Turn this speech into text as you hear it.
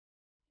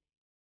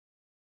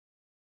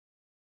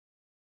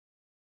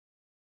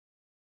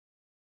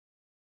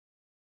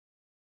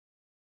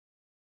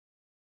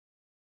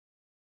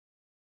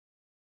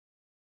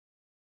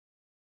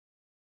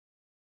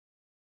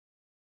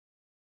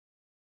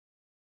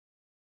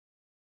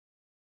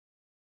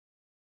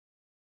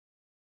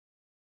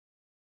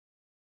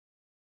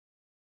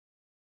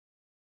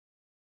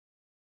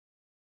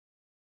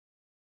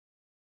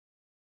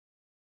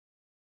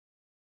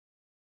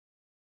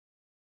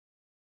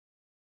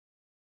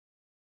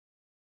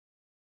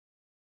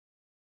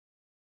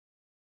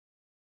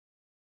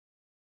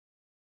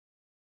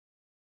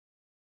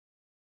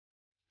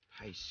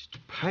Paste,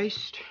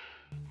 paste.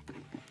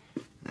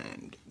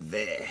 And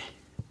there.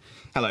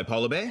 Hello,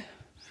 polar bear.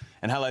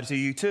 And hello to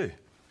you too.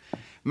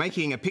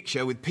 Making a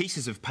picture with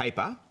pieces of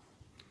paper,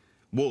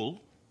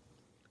 wool,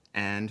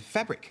 and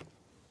fabric.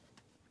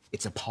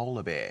 It's a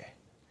polar bear.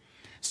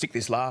 Stick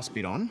this last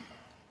bit on.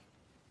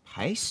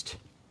 Paste.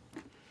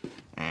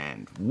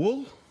 And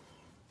wool.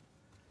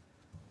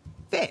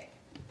 There.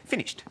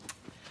 Finished.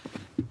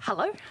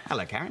 Hello.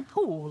 Hello, Karen.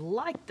 Oh,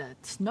 like the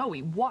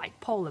snowy white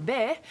polar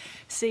bear.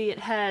 See, it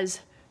has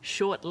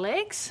short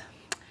legs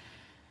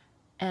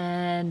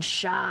and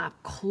sharp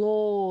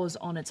claws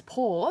on its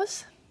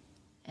paws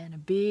and a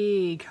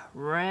big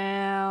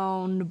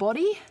round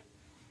body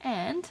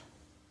and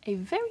a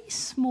very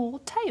small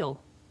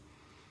tail.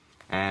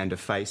 And a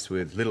face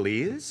with little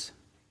ears,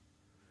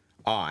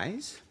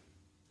 eyes,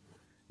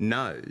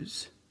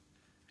 nose,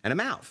 and a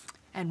mouth.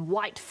 And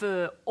white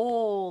fur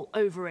all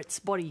over its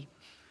body.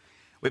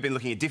 We've been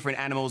looking at different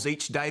animals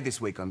each day this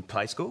week on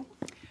Play School.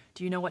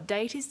 Do you know what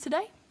day it is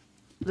today?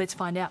 Let's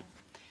find out.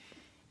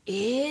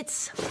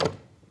 It's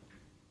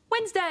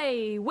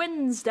Wednesday.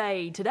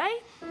 Wednesday today.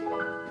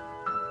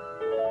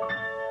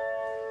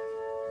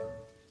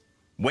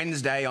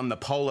 Wednesday on the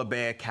polar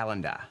bear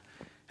calendar.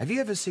 Have you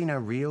ever seen a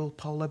real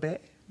polar bear?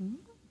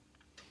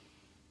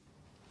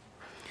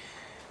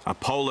 A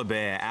polar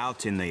bear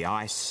out in the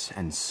ice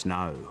and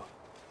snow.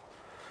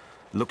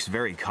 Looks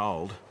very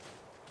cold.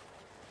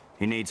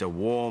 He needs a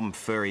warm,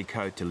 furry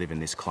coat to live in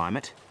this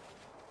climate.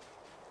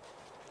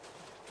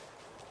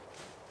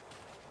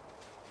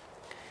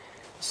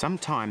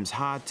 Sometimes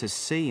hard to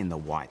see in the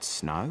white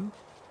snow.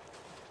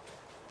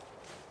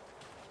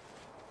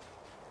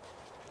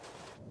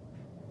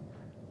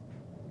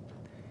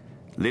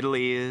 Little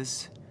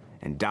ears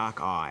and dark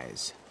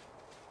eyes.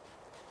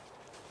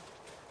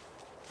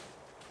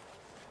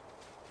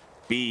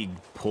 Big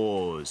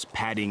paws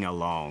padding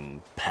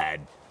along.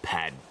 Pad,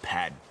 pad,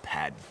 pad,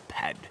 pad,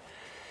 pad.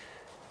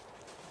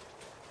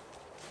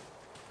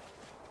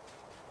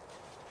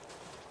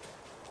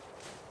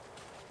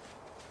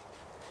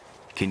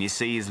 Can you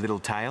see his little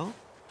tail?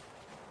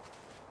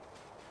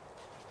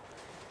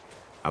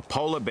 A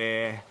polar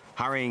bear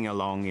hurrying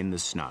along in the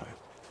snow.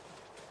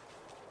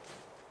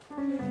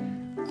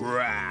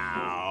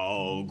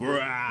 Growl,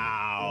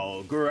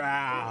 growl,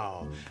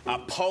 growl. A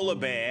polar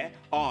bear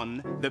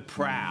on the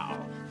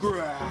prowl.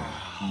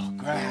 Growl,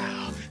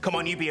 growl. Come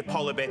on, you be a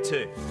polar bear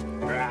too.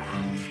 Growl.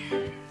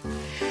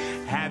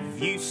 Have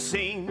you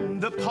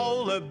seen the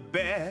polar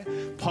bear?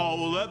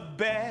 Polar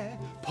bear,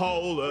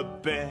 polar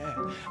bear.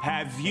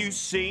 Have you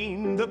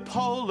seen the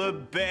polar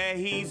bear?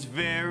 He's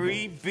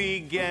very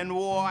big and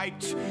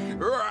white.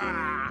 Growl,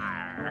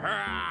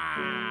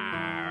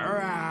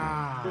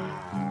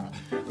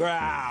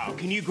 growl.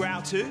 Can you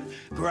growl too?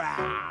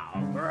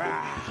 Growl,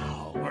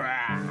 growl,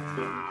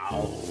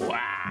 growl.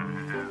 Wow.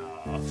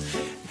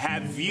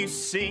 Have you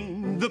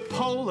seen the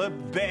polar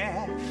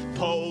bear?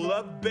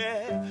 Polar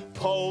bear,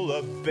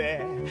 polar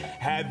bear.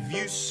 Have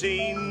you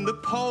seen the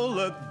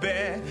polar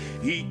bear?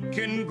 He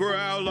can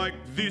growl like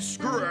this.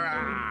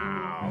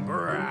 Growl,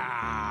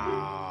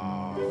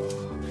 growl.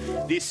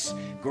 This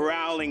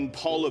growling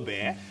polar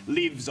bear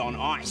lives on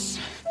ice.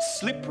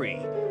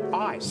 Slippery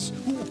ice.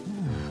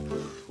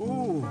 Ooh.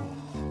 Ooh.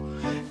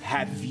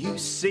 Have you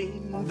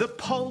seen the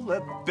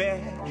polar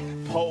bear?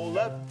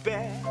 Polar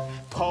bear,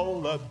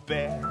 polar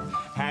bear.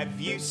 Have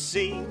you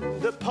seen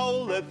the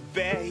polar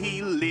bear?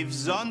 He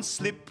lives on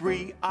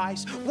slippery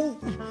ice. Whoa,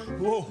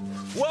 whoa,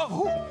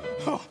 whoa.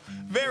 Oh,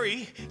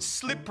 very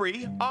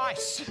slippery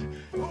ice.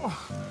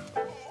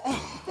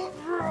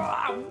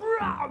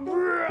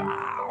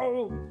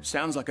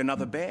 Sounds like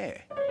another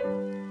bear.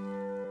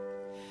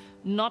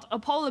 Not a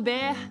polar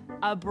bear,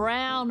 a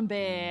brown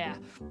bear.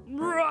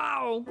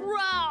 Growl,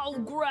 growl,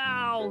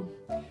 growl.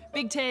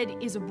 Big Ted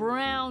is a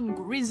brown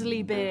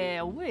grizzly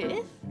bear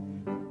with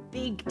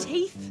big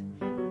teeth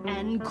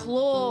and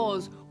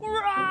claws.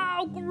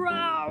 Growl,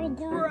 growl,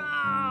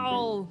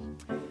 growl.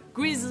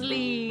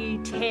 Grizzly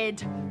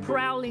Ted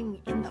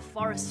prowling in the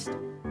forest.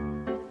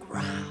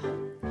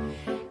 Growl.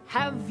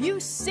 Have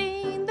you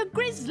seen the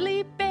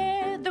grizzly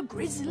bear? The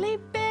grizzly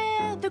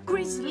bear, the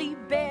grizzly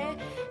bear.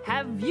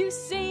 Have you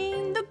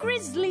seen the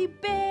grizzly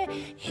bear?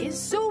 He's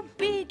so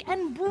big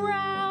and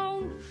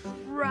brown.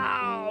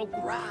 Growl,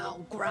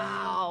 growl,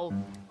 growl.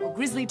 Well,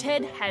 Grizzly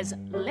Ted has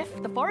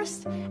left the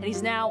forest and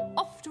he's now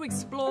off to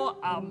explore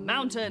a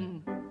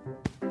mountain.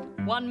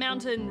 One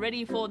mountain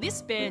ready for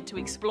this bear to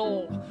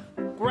explore.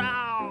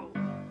 Growl.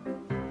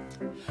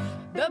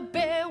 The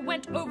bear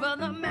went over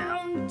the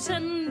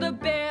mountain. The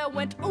bear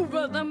went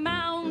over the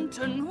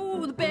mountain.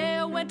 Ooh, the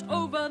bear went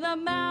over the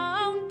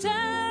mountain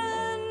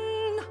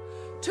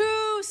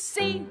to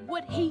see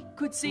what he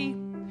could see.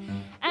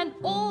 And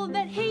all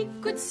that he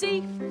could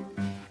see,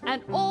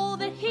 and all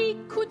that he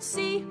could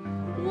see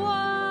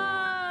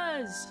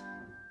was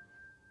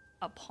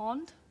a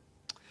pond.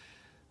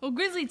 Well,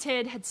 Grizzly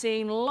Ted had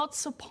seen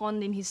lots of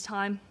pond in his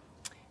time.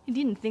 He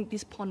didn't think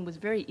this pond was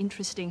very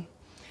interesting.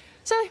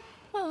 So,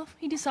 well,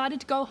 he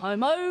decided to go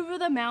home over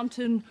the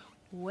mountain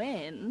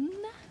when...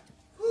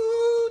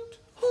 Hoot,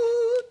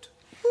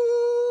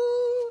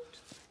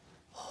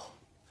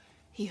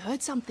 He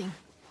heard something.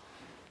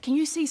 Can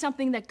you see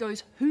something that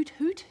goes hoot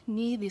hoot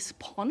near this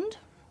pond?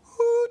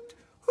 Hoot,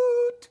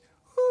 hoot,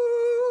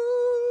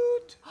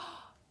 hoot.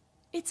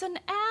 It's an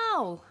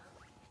owl.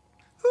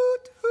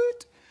 Hoot,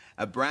 hoot.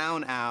 A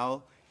brown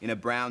owl in a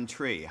brown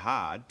tree,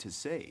 hard to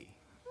see.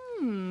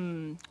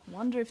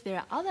 Wonder if there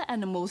are other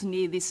animals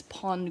near this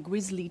pond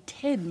Grizzly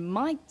Ted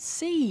might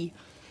see.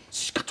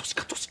 Scuttle,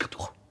 scuttle,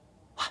 scuttle.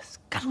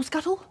 Scuttle,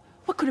 scuttle?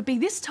 What could it be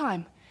this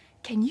time?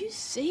 Can you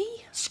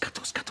see?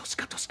 Scuttle, scuttle,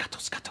 scuttle, scuttle,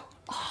 scuttle.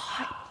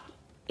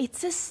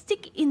 It's a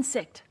stick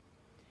insect.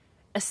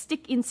 A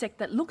stick insect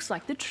that looks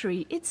like the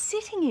tree it's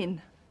sitting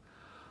in.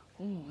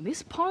 Oh,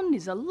 this pond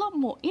is a lot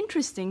more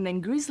interesting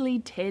than Grizzly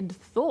Ted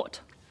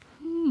thought.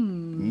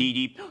 Knee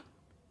deep,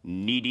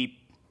 knee deep.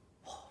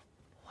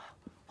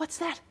 What's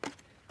that?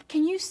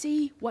 Can you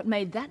see what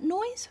made that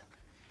noise?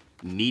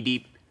 Knee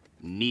deep,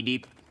 knee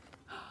deep.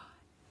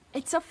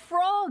 It's a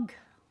frog.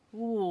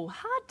 Ooh,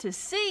 hard to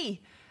see.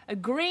 A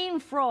green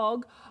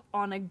frog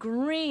on a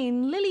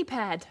green lily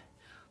pad.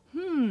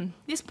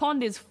 This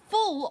pond is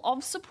full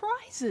of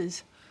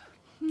surprises.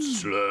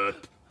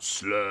 Slurp,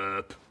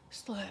 slurp.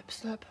 Slurp,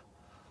 slurp.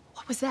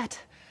 What was that?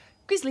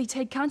 Grizzly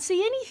Ted can't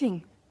see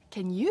anything.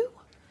 Can you?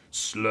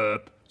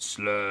 Slurp,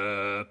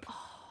 slurp.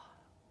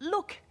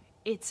 Look,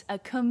 it's a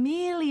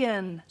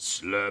chameleon.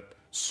 Slurp,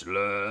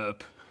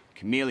 slurp.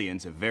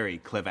 Chameleons are very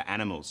clever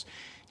animals,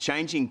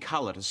 changing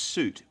colour to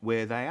suit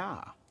where they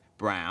are.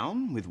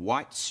 Brown with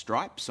white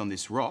stripes on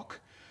this rock,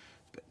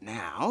 but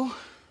now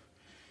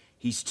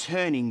he's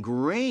turning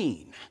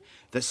green,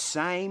 the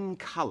same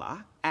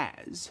colour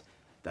as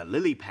the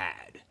lily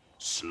pad.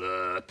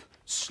 Slurp,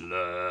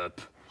 slurp.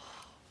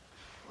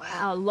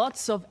 Wow,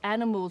 lots of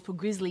animals for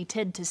Grizzly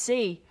Ted to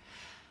see.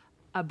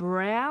 A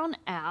brown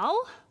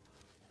owl.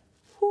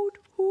 Hoot,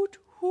 hoot,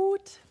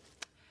 hoot.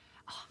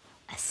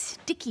 A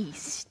sticky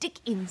stick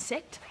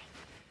insect.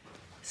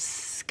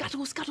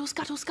 Scuttle, scuttle,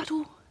 scuttle,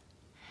 scuttle.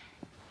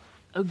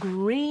 A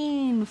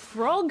green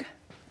frog.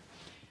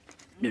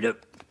 Nudup,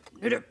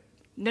 nudup,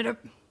 nudup.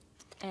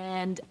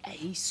 And a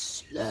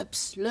slurp,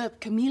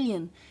 slurp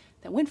chameleon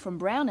that went from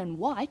brown and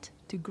white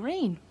to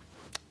green.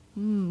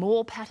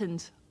 More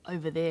patterns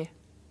over there.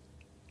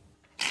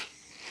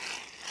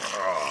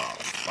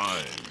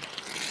 Foam.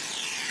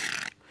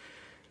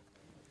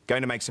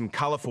 Going to make some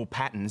colourful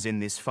patterns in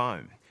this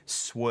foam.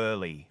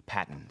 Swirly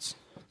patterns.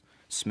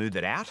 Smooth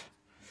it out.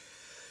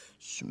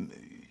 Smooth,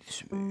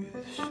 smooth,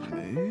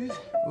 smooth.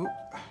 Ooh.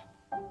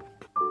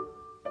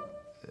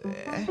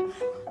 There.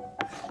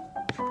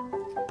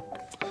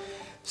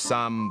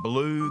 Some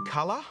blue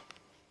colour.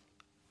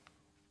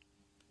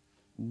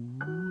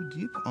 Ooh,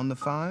 dip on the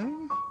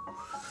foam.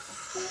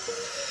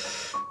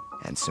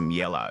 And some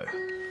yellow.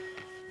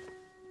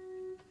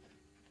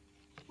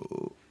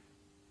 Ooh.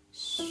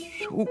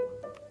 Ooh.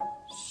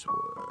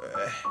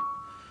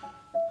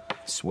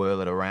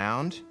 Swirl it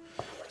around.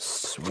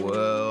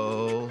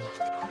 Swirl.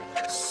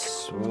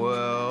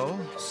 Swirl.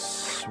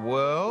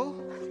 Swirl.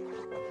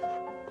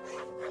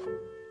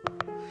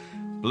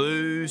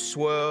 Blue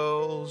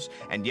swirls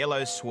and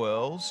yellow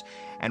swirls,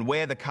 and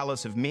where the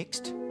colours have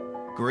mixed,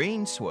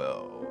 green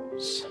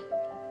swirls.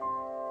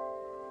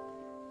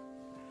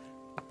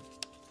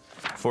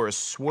 For a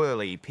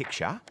swirly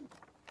picture,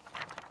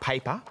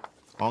 paper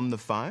on the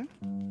foam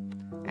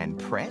and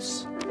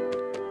press.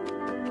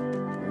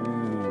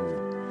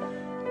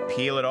 Ooh.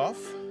 Peel it off.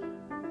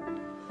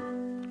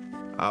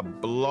 A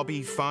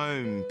blobby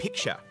foam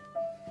picture.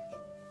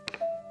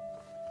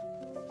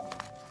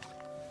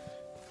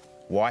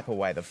 Wipe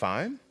away the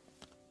foam.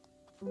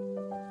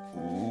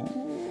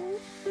 Ooh.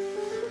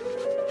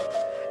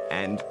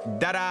 And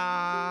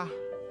da-da!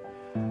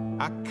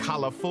 A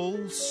colourful,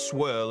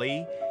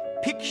 swirly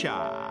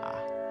picture.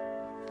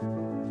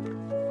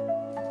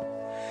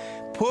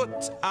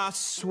 Put a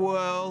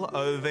swirl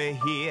over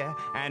here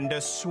and a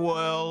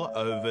swirl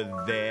over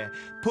there.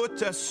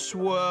 Put a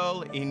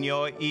swirl in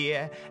your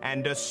ear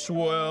and a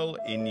swirl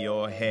in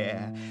your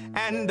hair.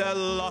 And a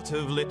lot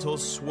of little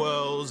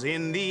swirls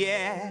in the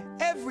air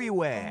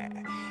everywhere.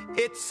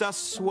 It's a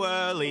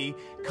swirly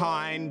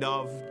kind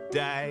of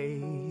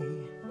day.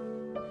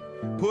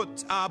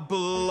 Put a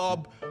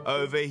blob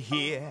over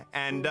here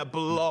and a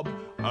blob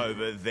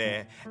over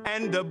there,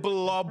 and a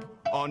blob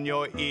on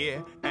your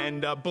ear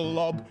and a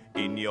blob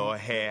in your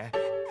hair,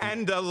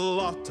 and a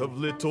lot of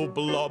little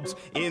blobs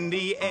in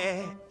the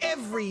air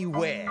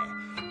everywhere.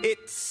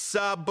 It's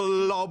a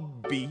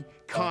blobby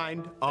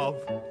kind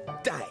of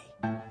day.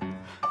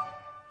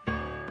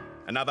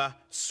 Another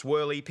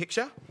swirly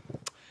picture.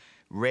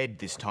 Red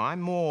this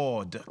time,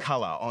 more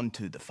colour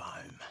onto the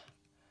foam.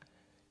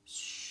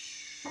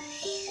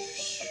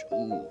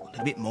 Ooh, a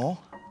little bit more.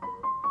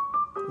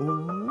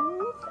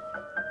 Ooh.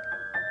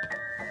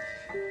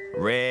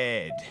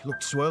 Red.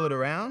 Look, swirl it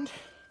around.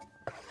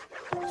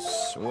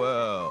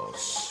 Swirl,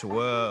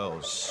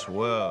 swirl,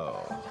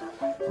 swirl.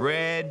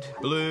 Red,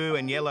 blue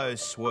and yellow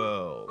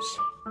swirls.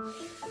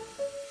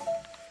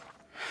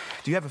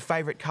 Do you have a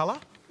favourite colour?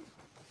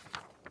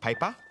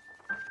 Paper.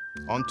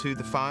 Onto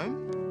the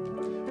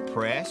foam.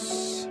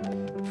 Press,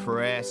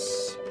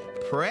 press,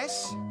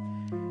 press,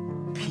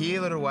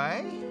 peel it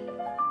away,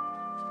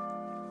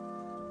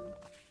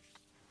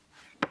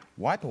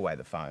 wipe away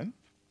the foam.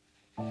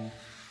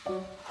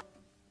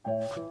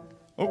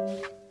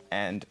 Oh,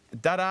 and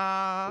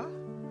da-da!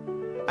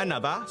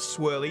 Another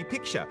swirly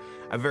picture.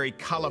 A very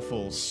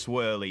colourful,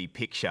 swirly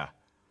picture.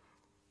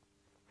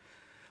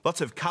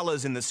 Lots of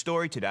colours in the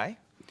story today.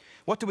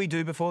 What do we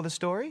do before the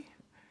story?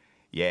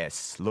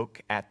 Yes, look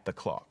at the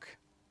clock.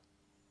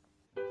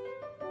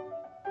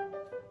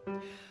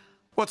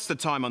 What's the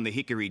time on the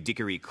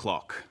hickory-dickory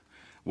clock?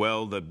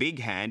 Well, the big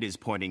hand is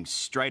pointing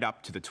straight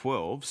up to the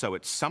 12, so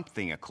it's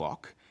something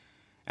o'clock.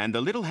 And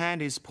the little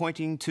hand is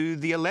pointing to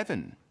the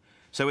 11.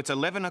 So it's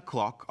 11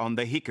 o'clock on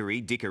the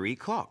hickory-dickory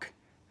clock.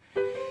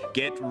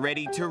 Get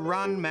ready to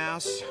run,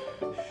 Mouse.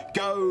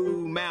 Go,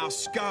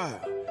 Mouse, go.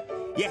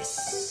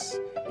 Yes,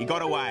 he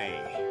got away.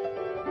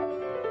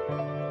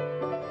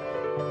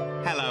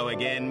 Hello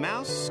again,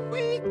 Mouse.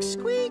 Squeak,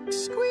 squeak,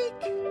 squeak.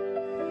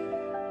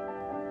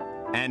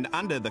 And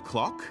under the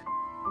clock,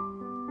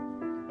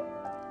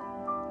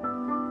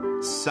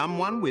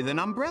 someone with an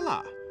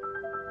umbrella.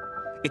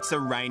 It's a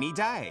rainy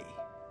day.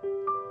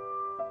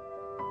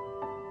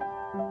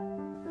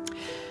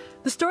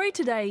 The story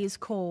today is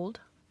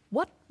called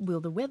What Will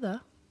the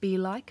Weather Be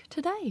Like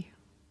Today?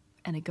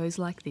 And it goes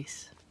like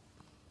this.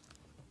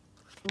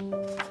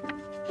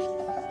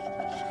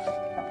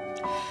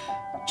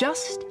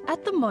 Just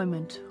at the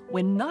moment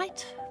when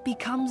night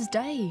becomes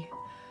day,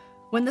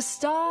 when the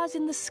stars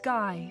in the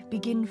sky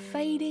begin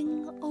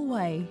fading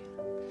away,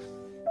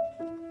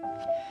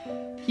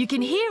 you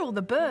can hear all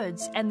the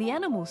birds and the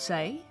animals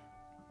say,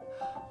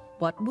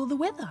 what will the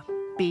weather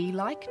be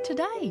like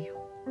today?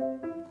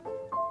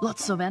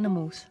 Lots of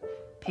animals,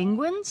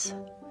 penguins,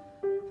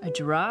 a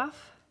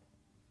giraffe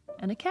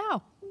and a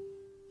cow.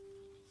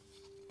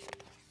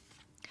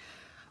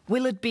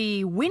 Will it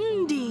be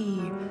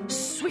windy?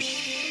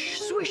 Swish,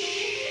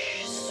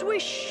 swish,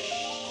 swish.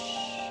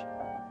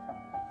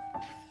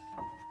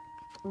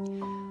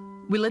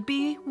 Will it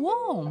be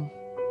warm?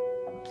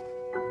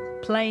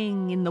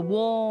 Playing in the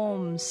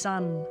warm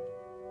sun.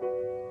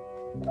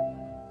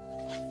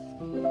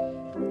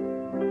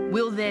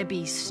 Will there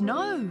be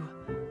snow?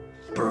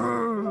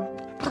 Brr,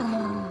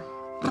 brr,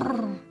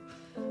 brr.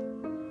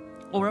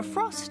 Or a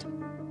frost?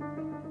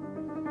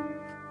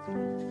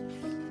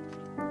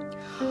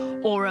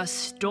 Or a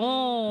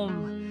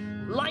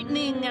storm?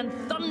 Lightning and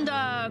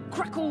thunder,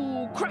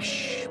 crackle,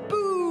 crash,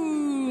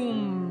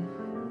 boom!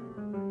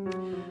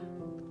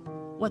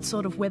 What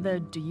sort of weather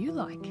do you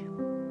like?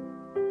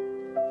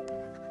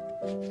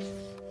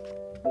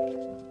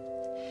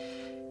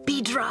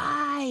 Be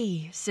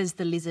dry, says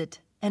the lizard,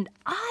 and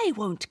I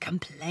won't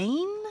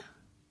complain.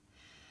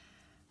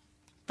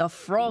 The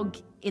frog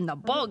in the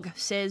bog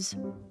says,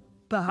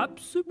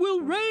 perhaps it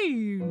will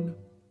rain.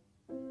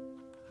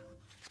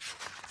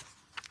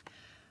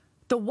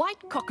 The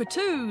white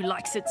cockatoo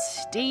likes it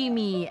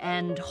steamy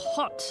and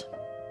hot.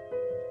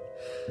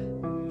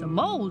 The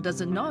mole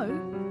doesn't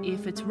know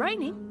if it's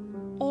raining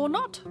or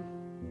not.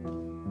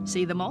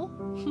 See the mole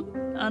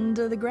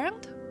under the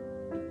ground?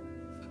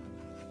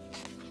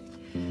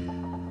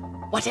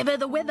 Whatever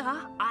the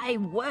weather, I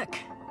work,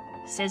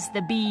 says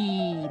the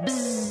bee.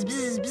 Bzz,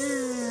 bzz,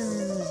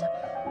 bzz.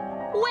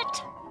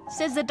 Wet,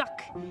 says the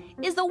duck,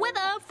 is the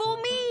weather for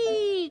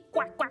me.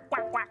 Quack, quack,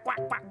 quack, quack,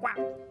 quack, quack, quack.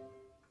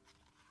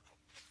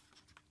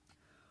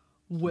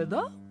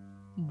 Weather?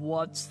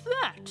 What's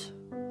that?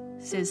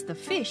 Says the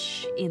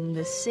fish in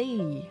the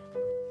sea.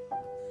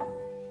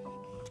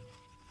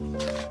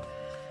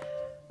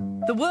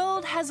 The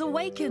world has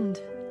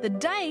awakened. The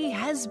day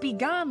has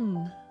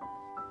begun.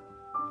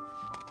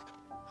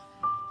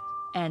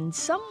 And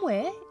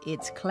somewhere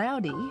it's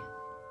cloudy,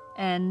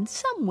 and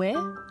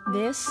somewhere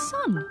there's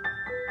sun.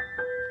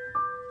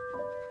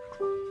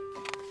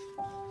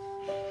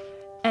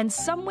 And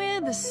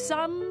somewhere the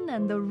sun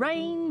and the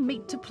rain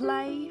meet to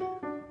play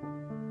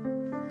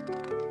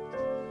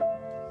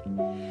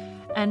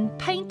and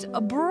paint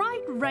a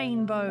bright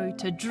rainbow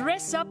to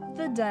dress up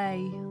the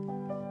day.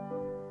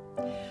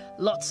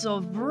 Lots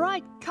of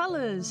bright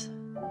colours.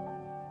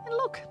 And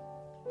look,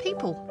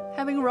 people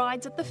having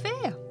rides at the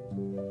fair.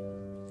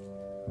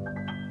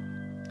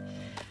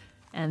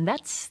 And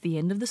that's the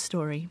end of the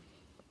story.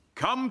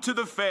 Come to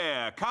the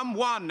fair, come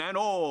one and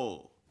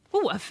all.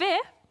 Oh, a fair?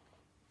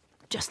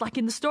 Just like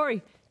in the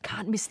story.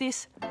 Can't miss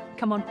this.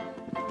 Come on.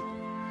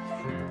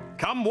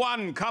 Come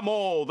one, come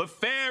all, the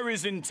fair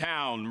is in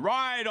town.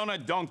 Ride on a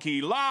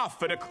donkey,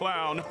 laugh at a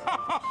clown. Ha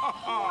ha ha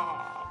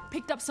ha!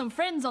 Picked up some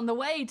friends on the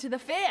way to the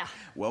fair.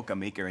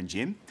 Welcome, Ika and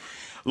Jim.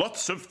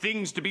 Lots of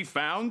things to be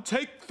found.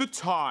 Take the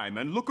time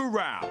and look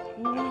around.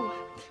 Ooh.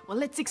 Well,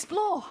 let's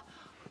explore.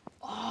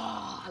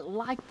 Oh, I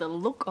like the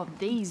look of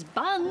these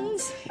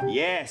buns.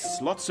 Yes,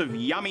 lots of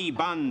yummy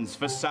buns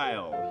for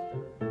sale.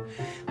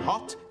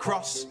 Hot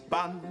cross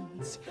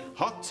buns,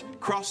 hot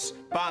cross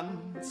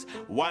buns.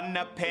 1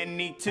 a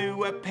penny,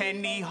 2 a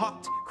penny,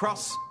 hot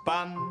cross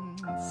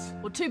buns.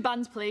 Well, 2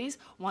 buns, please.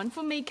 1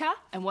 for Mika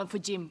and 1 for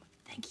Jim.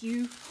 Thank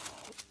you.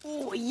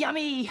 Oh,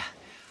 yummy.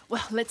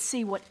 Well, let's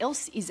see what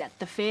else is at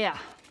the fair.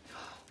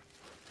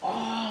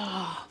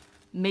 Oh,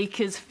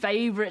 Mika's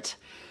favourite,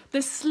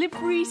 the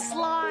slippery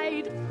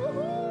slide.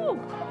 Woohoo!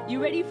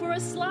 You ready for a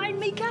slide,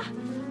 Mika?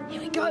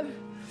 Here we go.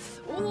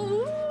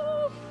 Ooh.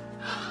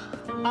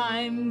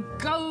 I'm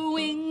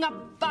going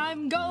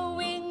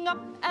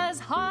up as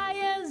high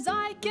as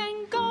I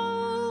can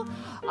go.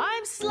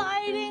 I'm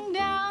sliding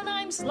down,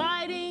 I'm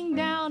sliding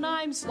down,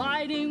 I'm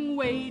sliding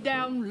way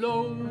down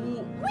low.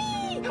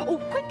 Whee! Oh,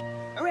 quick,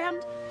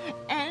 around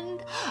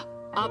and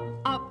up,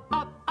 up,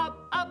 up, up,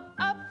 up,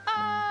 up,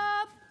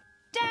 up.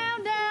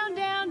 Down, down,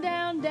 down,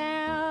 down,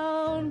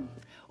 down.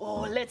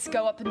 Oh, let's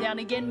go up and down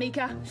again,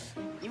 Mika.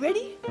 You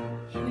ready?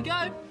 Here we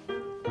go.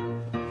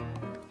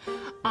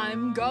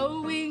 I'm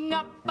going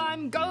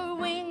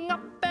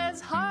up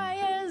as high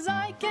as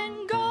I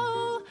can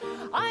go.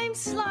 I'm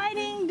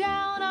sliding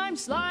down, I'm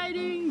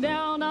sliding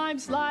down, I'm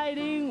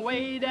sliding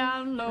way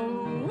down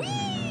low.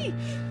 Whee!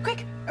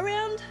 Quick,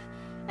 around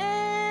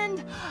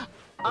and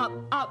up,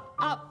 up,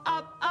 up,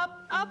 up,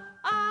 up, up,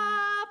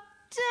 up.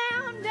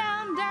 Down,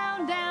 down,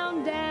 down,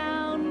 down,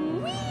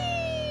 down.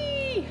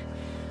 Whee!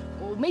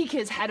 Well,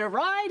 Mika's had a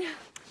ride.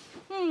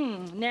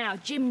 Now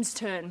Jim's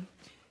turn.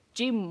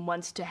 Jim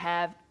wants to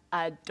have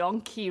a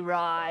donkey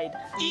ride.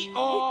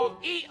 Ee-aw,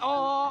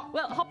 ee-aw.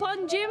 Well, hop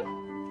on, Jim.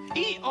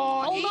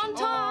 Ee-aw, Hold on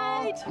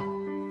tight.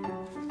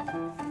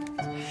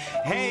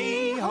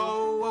 Hey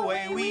ho,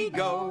 away we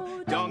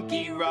go,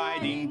 donkey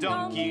riding,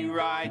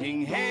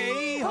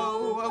 hey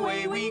ho,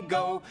 away we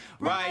go,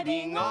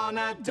 riding on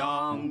a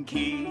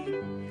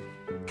donkey.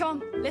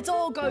 Come on, let's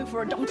all go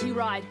for a donkey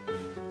ride.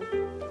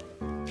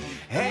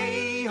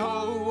 Hey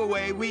ho,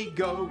 away we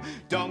go,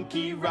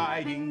 donkey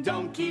riding,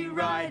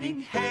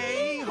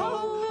 hey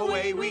ho,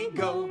 away we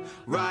go,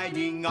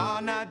 riding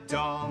on a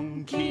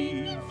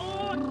donkey.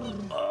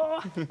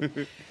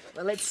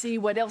 Well, let's see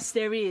what else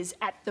there is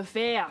at the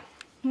fair.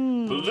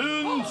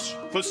 Balloons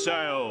for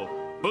sale,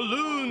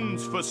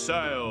 balloons for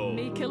sale.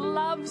 Mika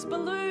loves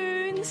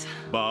balloons.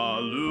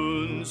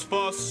 Balloons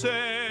for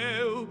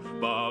sale,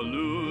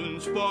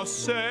 balloons for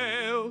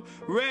sale.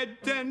 Red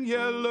and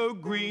yellow,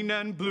 green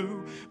and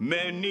blue,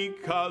 many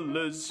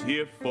colours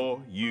here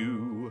for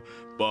you.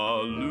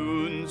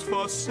 Balloons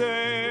for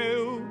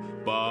sale,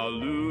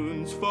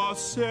 balloons for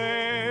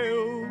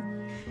sale.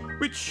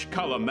 Which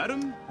colour,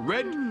 madam?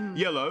 Red,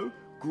 yellow,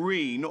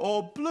 green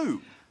or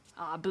blue?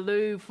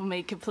 Blue for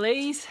Mika,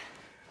 please.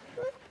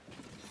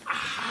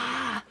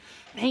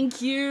 Thank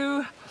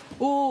you.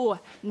 Oh,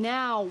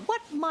 now,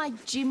 what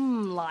might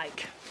Jim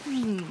like?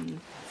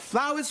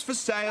 Flowers for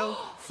sale,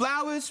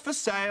 flowers for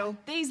sale.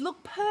 These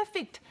look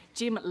perfect.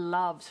 Jim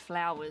loves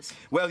flowers.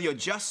 Well, you're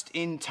just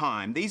in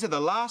time. These are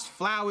the last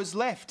flowers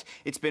left.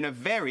 It's been a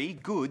very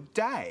good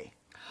day.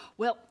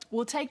 Well,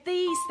 we'll take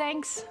these,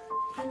 thanks.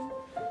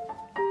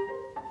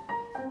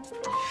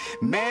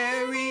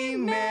 Mary,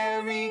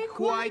 Mary,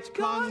 quite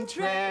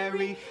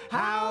contrary,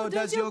 how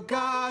does your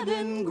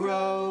garden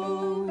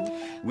grow?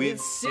 With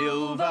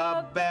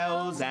silver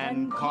bells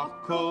and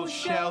cockle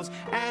shells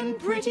and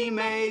pretty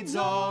maids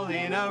all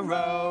in a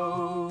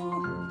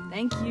row.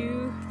 Thank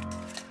you.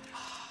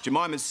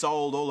 Jemima's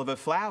sold all of her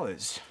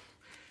flowers.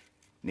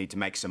 Need to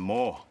make some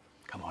more.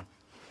 Come on.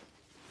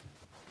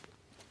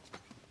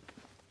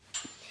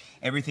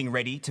 Everything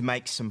ready to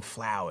make some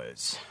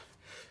flowers.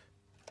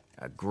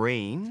 A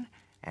green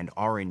and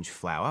orange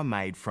flower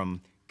made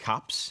from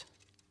cups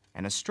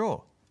and a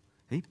straw.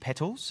 See,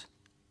 petals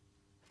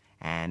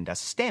and a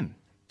stem.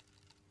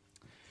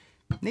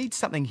 Need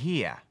something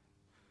here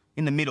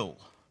in the middle.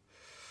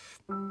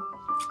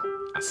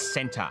 A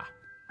centre.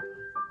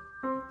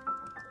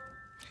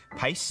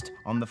 Paste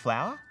on the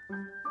flower.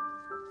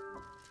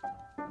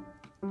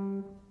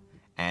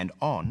 And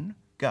on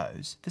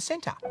goes the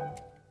centre.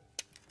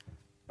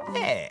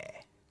 There.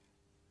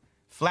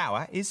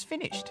 Flower is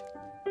finished.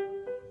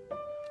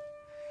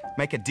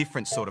 Make a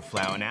different sort of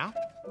flower now.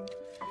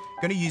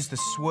 Going to use the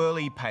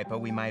swirly paper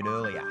we made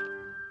earlier.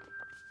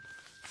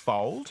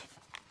 Fold.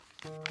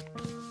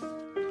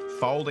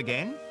 Fold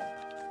again.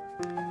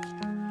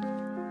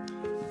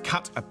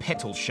 Cut a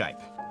petal shape.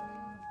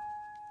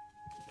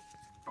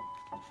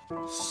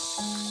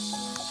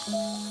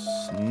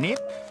 Snip.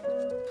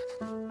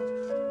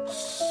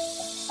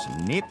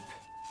 Snip,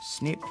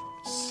 snip,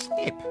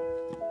 snip.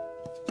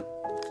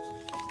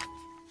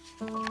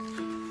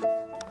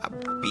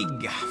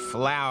 Big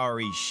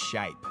flowery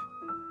shape.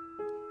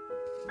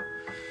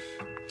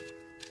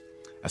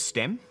 A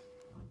stem.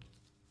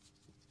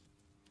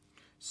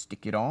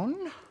 Stick it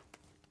on.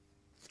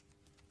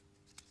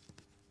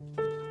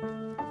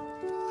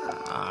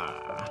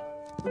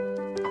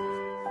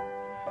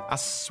 A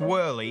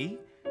swirly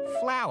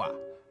flower.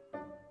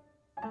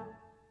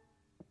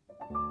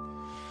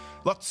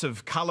 Lots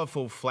of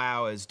colourful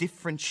flowers,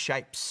 different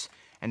shapes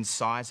and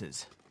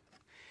sizes.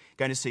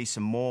 Going to see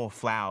some more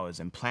flowers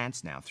and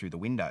plants now through the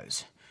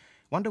windows.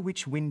 Wonder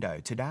which window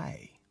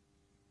today?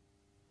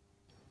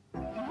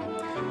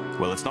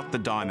 Well, it's not the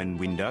diamond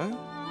window.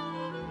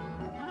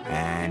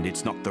 And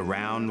it's not the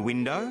round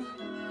window.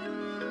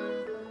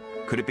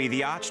 Could it be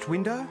the arched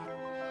window?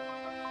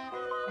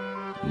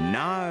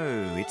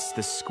 No, it's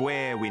the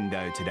square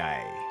window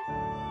today.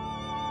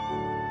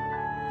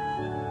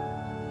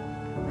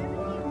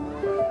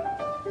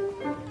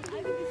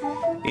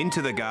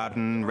 Into the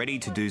garden, ready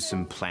to do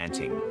some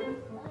planting.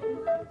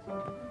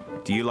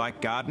 Do you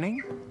like gardening?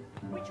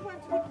 Which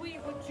ones would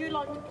you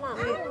like to plant?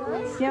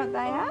 See what they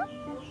are?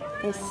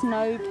 They're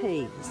snow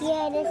peas.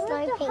 Yeah, they're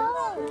snow peas.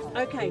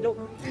 Okay, look,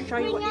 show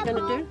you what you're going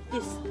to do.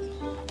 This.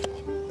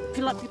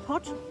 Fill up your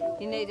pot.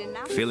 You need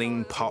enough.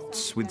 Filling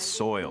pots with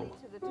soil,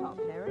 To the top,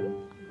 Harry.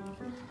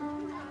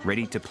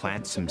 ready to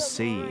plant some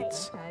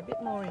seeds. Okay, a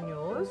bit more in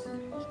yours.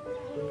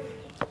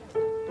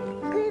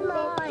 Good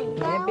morning.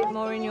 Yeah, a bit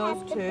more in yours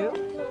too.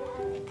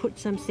 Put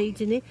some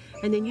seeds in there,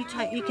 and then you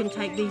can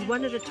take these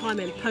one at a time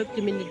and poke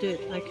them in the dirt,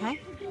 okay?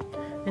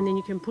 And then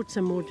you can put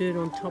some more dirt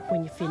on top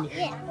when you finish.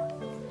 Yeah.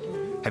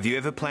 Have you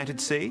ever planted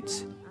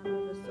seeds?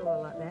 Under the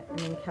soil like that and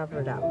then cover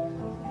it up.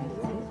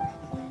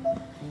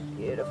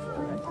 Beautiful.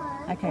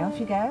 Okay, off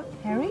you go.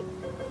 Harry?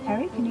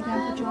 Harry, can you go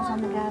and put yours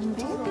on the garden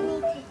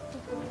bed?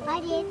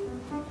 I did.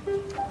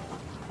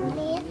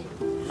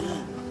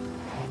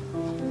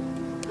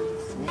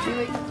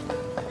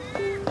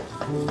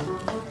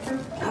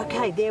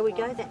 Okay, there we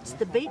go. That's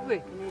the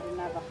beetroot. You need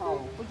another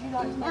hole. Would you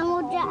like to And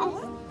we'll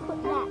just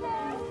put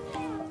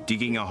that.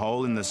 Digging a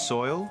hole in the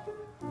soil,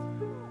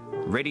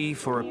 ready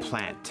for a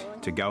plant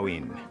to go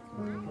in.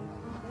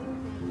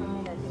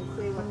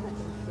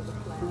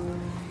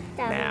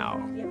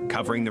 Now,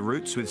 covering the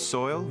roots with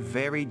soil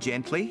very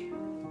gently.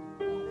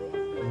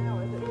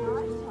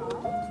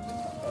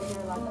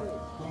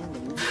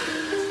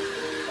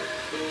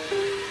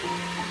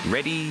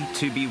 Ready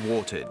to be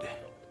watered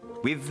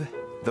with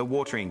the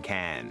watering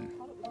can.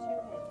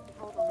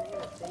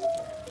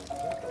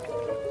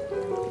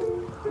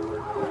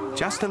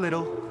 Just a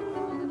little.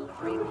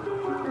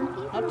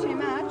 Not too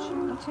much,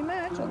 not too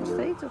much, or the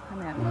seeds will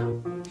come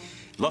out.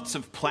 Lots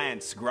of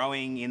plants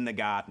growing in the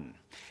garden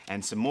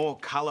and some more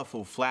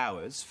colourful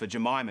flowers for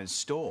Jemima's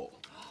stall.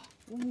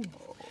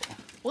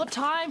 What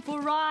time for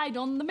a ride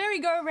on the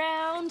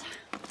merry-go-round?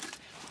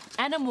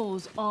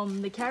 Animals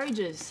on the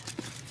carriages.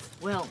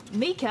 Well,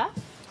 Mika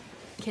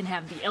can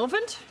have the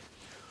elephant.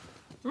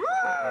 There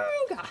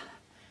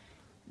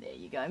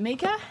you go,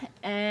 Mika.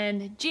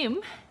 And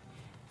Jim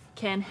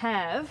can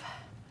have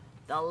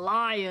the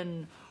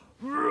lion.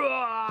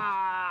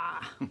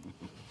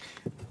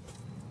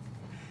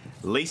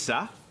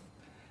 Lisa,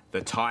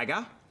 the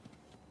tiger.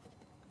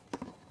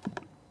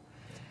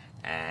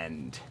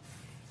 And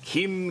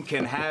Kim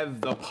can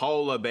have the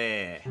polar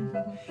bear.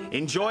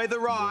 Enjoy the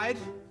ride.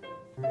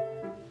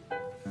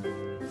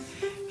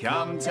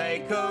 Come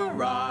take a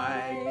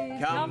ride,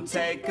 come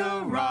take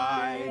a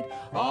ride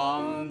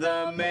on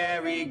the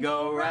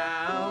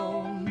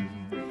merry-go-round.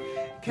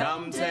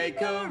 Come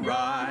take a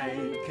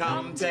ride,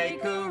 come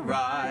take a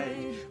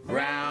ride,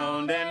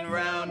 round and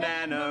round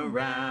and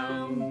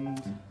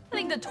around. I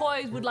think the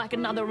toys would like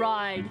another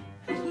ride.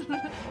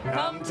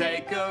 Come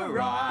take a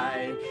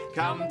ride,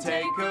 come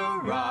take a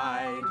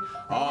ride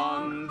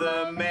on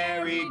the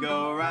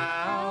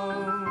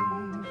merry-go-round.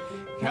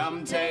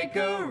 Come take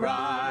a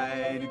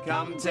ride,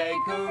 come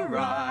take a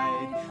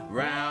ride,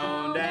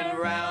 round and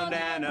round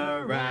and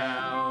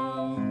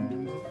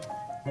around.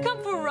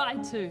 Come for a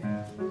ride too.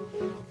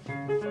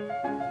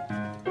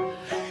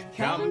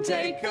 Come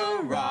take a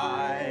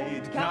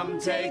ride, come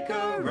take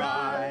a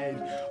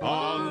ride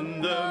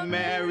on the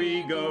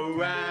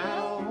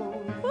merry-go-round.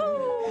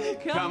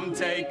 Come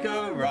take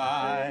a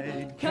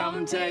ride,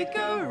 come take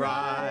a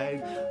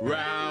ride,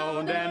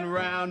 round and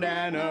round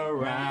and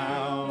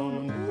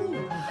around.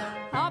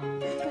 Up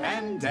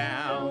And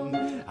down,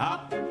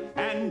 up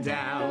and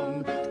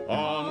down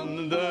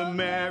on the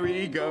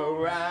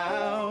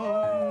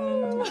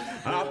merry-go-round.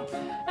 Up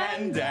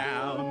and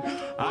down,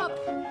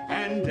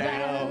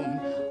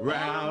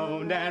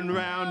 round and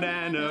round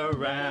and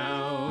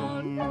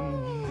around.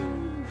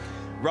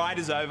 Ride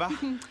is over.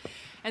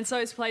 And so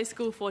is play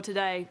school for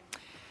today.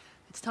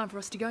 It's time for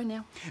us to go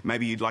now.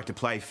 Maybe you'd like to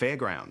play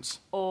fairgrounds.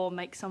 Or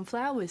make some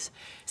flowers.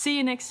 See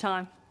you next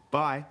time.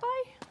 Bye. Bye.